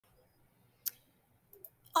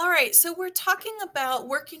All right, so we're talking about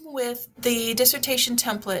working with the dissertation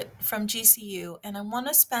template from GCU, and I want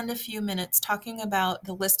to spend a few minutes talking about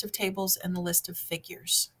the list of tables and the list of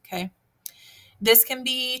figures, okay? This can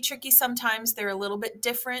be tricky sometimes. They're a little bit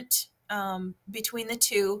different between the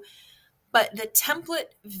two, but the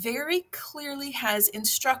template very clearly has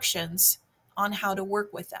instructions on how to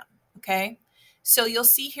work with them, okay? So you'll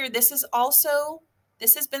see here, this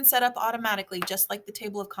has been set up automatically, just like the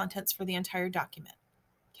table of contents for the entire document,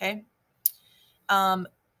 okay?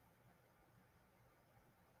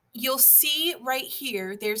 You'll see right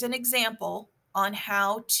here, there's an example on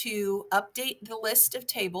how to update the list of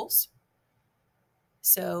tables.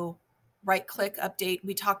 So right click, update.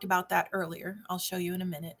 We talked about that earlier. I'll show you in a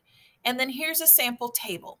minute. And then here's a sample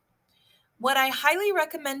table. What I highly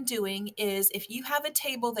recommend doing is if you have a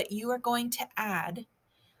table that you are going to add,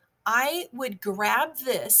 I would grab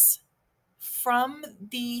this from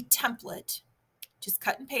the template, just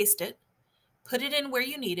cut and paste it, put it in where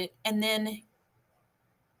you need it, and then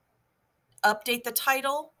update the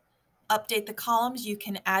title, update the columns. You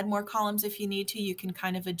can add more columns if you need to. You can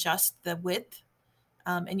kind of adjust the width.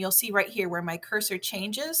 And you'll see right here where my cursor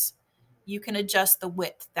changes, you can adjust the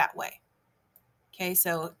width that way. Okay,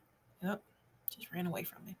 so, oh, just ran away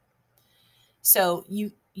from me. So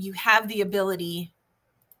you have the ability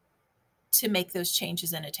to make those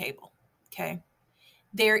changes in a table, okay?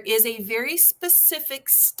 There is a very specific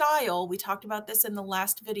style. We talked about this in the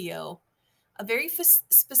last video. A very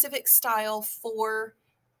specific style for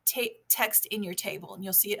text in your table. And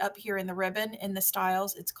you'll see it up here in the ribbon in the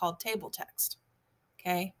styles. It's called table text.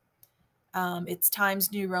 Okay. It's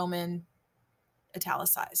Times New Roman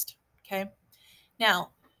italicized. Okay.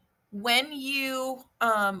 Now, when you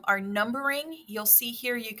are numbering, you'll see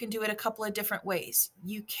here you can do it a couple of different ways.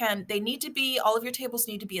 All of your tables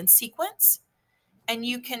need to be in sequence. And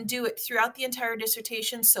you can do it throughout the entire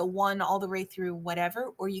dissertation, so one all the way through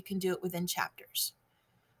whatever, or you can do it within chapters.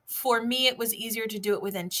 For me, it was easier to do it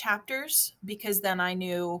within chapters because then I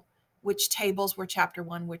knew which tables were chapter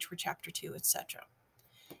 1, which were chapter 2, etc.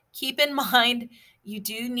 Keep in mind, you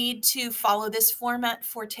do need to follow this format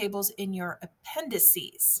for tables in your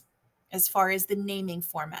appendices as far as the naming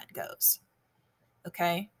format goes.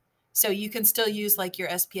 Okay, so you can still use like your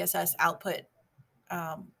SPSS output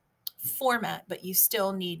format, but you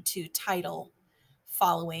still need to title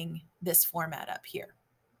following this format up here.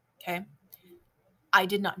 Okay. I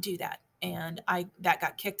did not do that. And that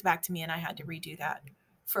got kicked back to me and I had to redo that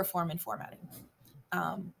for form and formatting.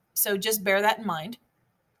 So just bear that in mind.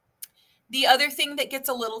 The other thing that gets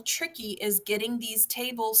a little tricky is getting these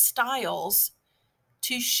table styles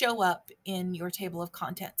to show up in your table of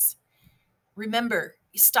contents. Remember,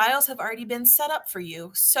 styles have already been set up for you.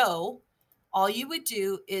 So all you would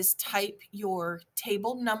do is type your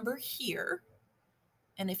table number here.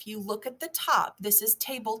 And if you look at the top, this is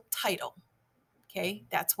table title. Okay,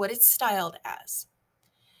 that's what it's styled as.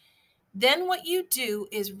 Then what you do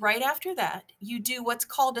is right after that, you do what's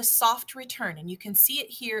called a soft return. And you can see it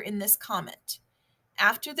here in this comment.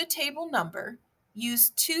 After the table number, use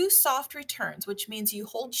 2 soft returns, which means you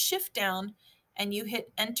hold shift down and you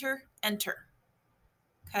hit enter, enter.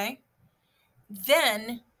 Okay.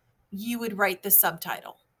 Then you would write the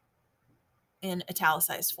subtitle in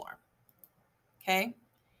italicized form. Okay.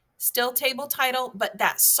 Still table title, but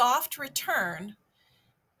that soft return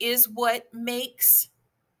is what makes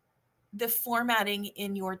the formatting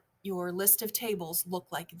in your list of tables look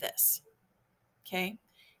like this. Okay.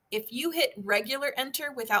 If you hit regular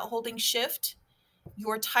enter without holding shift,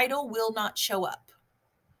 your title will not show up.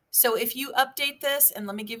 So if you update this, and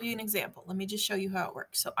let me give you an example. Let me just show you how it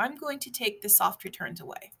works. So I'm going to take the soft returns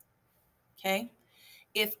away. Okay.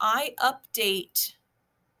 If I update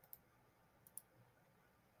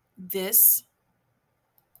this,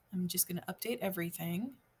 I'm just going to update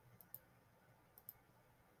everything.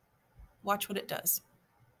 Watch what it does.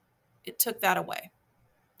 It took that away.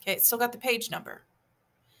 Okay. It still got the page number.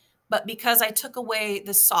 But because I took away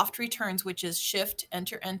the soft returns, which is shift,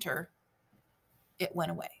 enter, enter, it went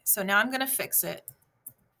away. So now I'm going to fix it.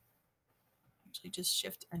 Actually, just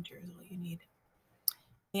shift, enter is all you need.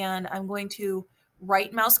 And I'm going to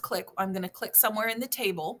right mouse click. I'm going to click somewhere in the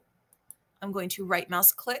table. I'm going to right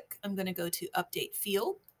mouse click. I'm going to go to update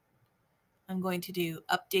field. I'm going to do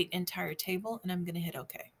update entire table, and I'm going to hit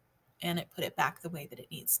OK. And it put it back the way that it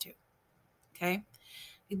needs to. Okay.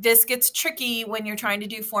 This gets tricky when you're trying to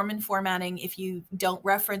do form and formatting. If you don't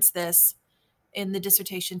reference this in the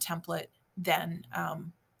dissertation template, then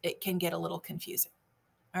it can get a little confusing.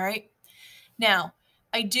 All right. Now,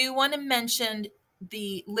 I do want to mention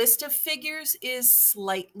the list of figures is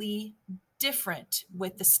slightly different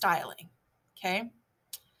with the styling. Okay.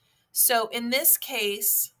 So in this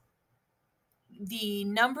case, the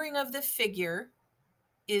numbering of the figure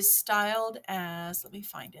is styled as, let me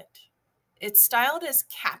find it. It's styled as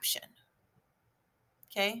caption.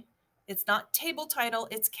 Okay. It's not table title,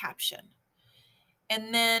 it's caption.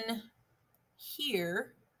 And then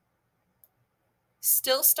here,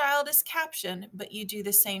 still styled as caption, but you do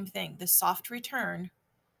the same thing, the soft return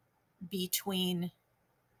between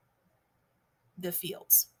the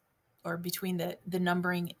fields, or between the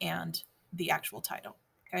numbering and the actual title.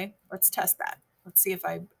 Okay, let's test that. Let's see if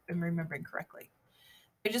I am remembering correctly.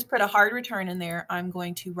 I just put a hard return in there. I'm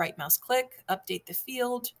going to right mouse click, update the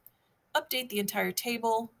field, update the entire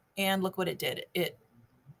table, and look what it did. It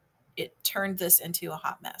turned this into a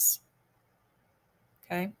hot mess.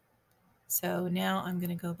 Okay, so now I'm going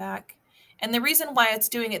to go back. And the reason why it's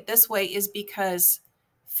doing it this way is because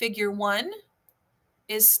figure 1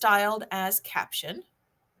 is styled as caption.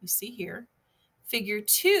 You see here. Figure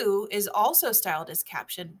 2 is also styled as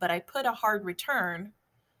caption, but I put a hard return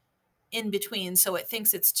in between so it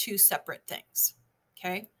thinks it's two separate things.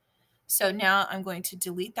 Okay. So now I'm going to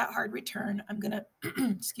delete that hard return. I'm going to,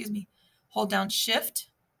 excuse me, hold down Shift,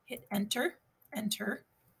 hit Enter, Enter.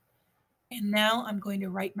 And now I'm going to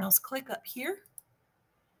right mouse click up here.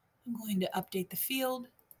 I'm going to update the field,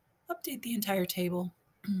 update the entire table,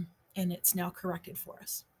 and it's now corrected for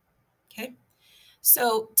us. Okay.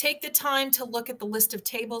 So take the time to look at the list of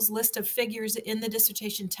tables, list of figures in the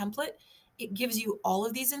dissertation template. It gives you all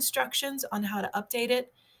of these instructions on how to update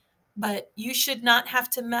it, but you should not have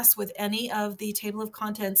to mess with any of the table of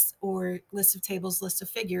contents or list of tables, list of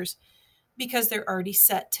figures, because they're already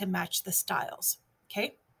set to match the styles.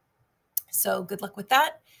 Okay. So good luck with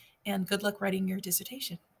that, and good luck writing your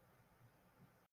dissertation.